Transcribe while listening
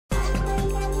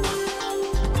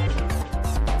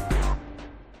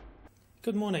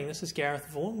Good morning, this is Gareth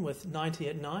Vaughan with 90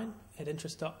 at 9 at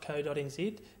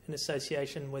interest.co.nz in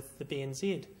association with the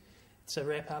BNZ. It's a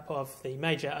wrap-up of the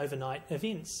major overnight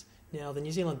events. Now, the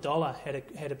New Zealand dollar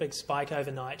had a big spike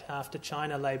overnight after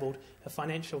China labelled a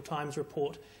Financial Times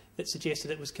report that suggested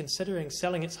it was considering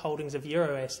selling its holdings of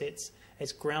euro assets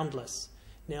as groundless.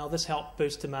 Now, this helped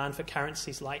boost demand for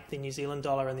currencies like the New Zealand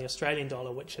dollar and the Australian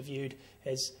dollar, which are viewed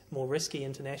as more risky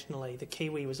internationally. The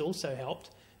Kiwi was also helped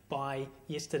by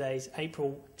yesterday's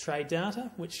April trade data,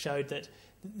 which showed that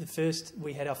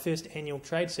we had our first annual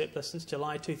trade surplus since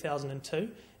July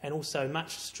 2002, and also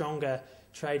much stronger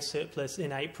trade surplus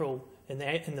in April, in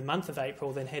the month of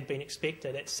April, than had been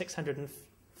expected at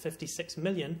 656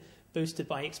 million, boosted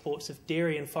by exports of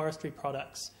dairy and forestry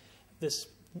products. This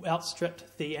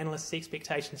outstripped the analysts'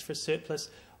 expectations for a surplus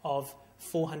of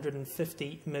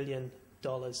 $450 million.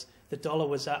 The dollar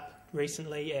was up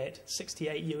recently at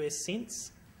 68 US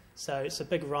cents. So it's a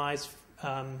big rise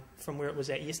from where it was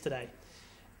at yesterday.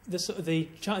 The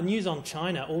news on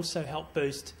China also helped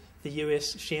boost the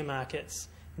US share markets.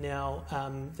 Now,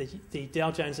 the Dow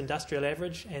Jones Industrial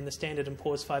Average and the Standard &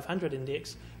 Poor's 500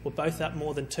 Index were both up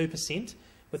more than 2%,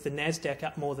 with the NASDAQ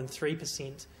up more than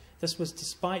 3%. This was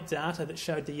despite data that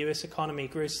showed the US economy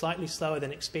grew slightly slower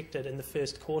than expected in the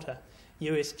first quarter.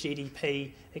 US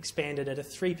GDP expanded at a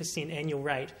 3% annual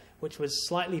rate, which was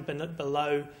slightly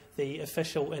below the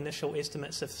official initial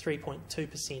estimates of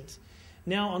 3.2%.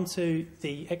 Now onto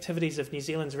the activities of New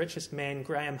Zealand's richest man,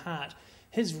 Graeme Hart.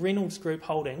 His Reynolds Group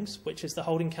Holdings, which is the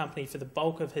holding company for the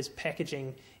bulk of his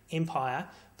packaging empire,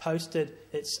 posted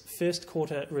its first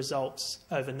quarter results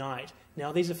overnight.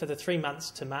 Now, these are for the 3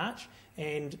 months to March,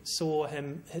 and saw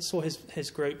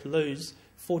his group lose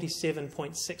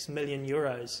 47.6 million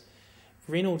euros.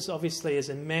 Reynolds obviously is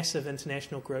a massive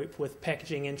international group with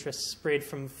packaging interests spread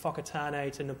from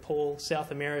Whakatane to Nepal, South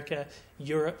America,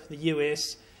 Europe, the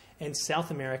US and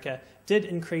South America. Did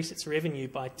increase its revenue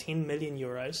by 10 million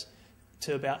euros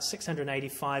to about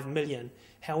 685 million.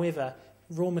 However,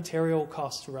 raw material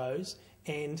costs rose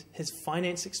and his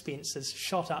finance expenses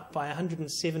shot up by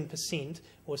 107%,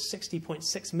 or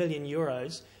 60.6 million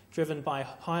euros, driven by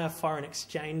higher foreign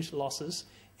exchange losses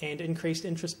and increased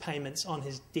interest payments on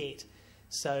his debt.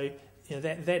 So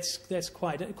that's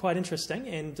quite interesting,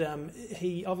 and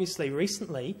he obviously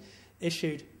recently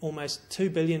issued almost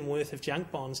 $2 billion worth of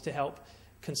junk bonds to help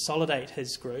consolidate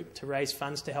his group, to raise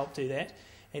funds to help do that,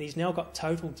 and he's now got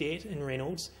total debt in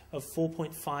Reynolds of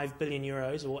 4.5 billion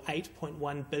euros, or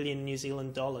 8.1 billion New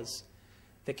Zealand dollars.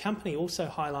 The company also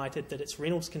highlighted that its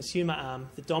Reynolds consumer arm,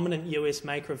 the dominant US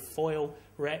maker of foil,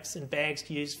 wraps and bags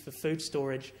used for food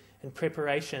storage and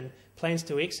preparation, plans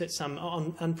to exit some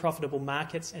unprofitable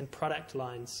markets and product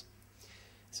lines.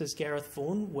 This is Gareth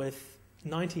Vaughan with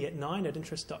 90 at 9 at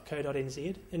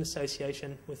interest.co.nz in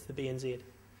association with the BNZ.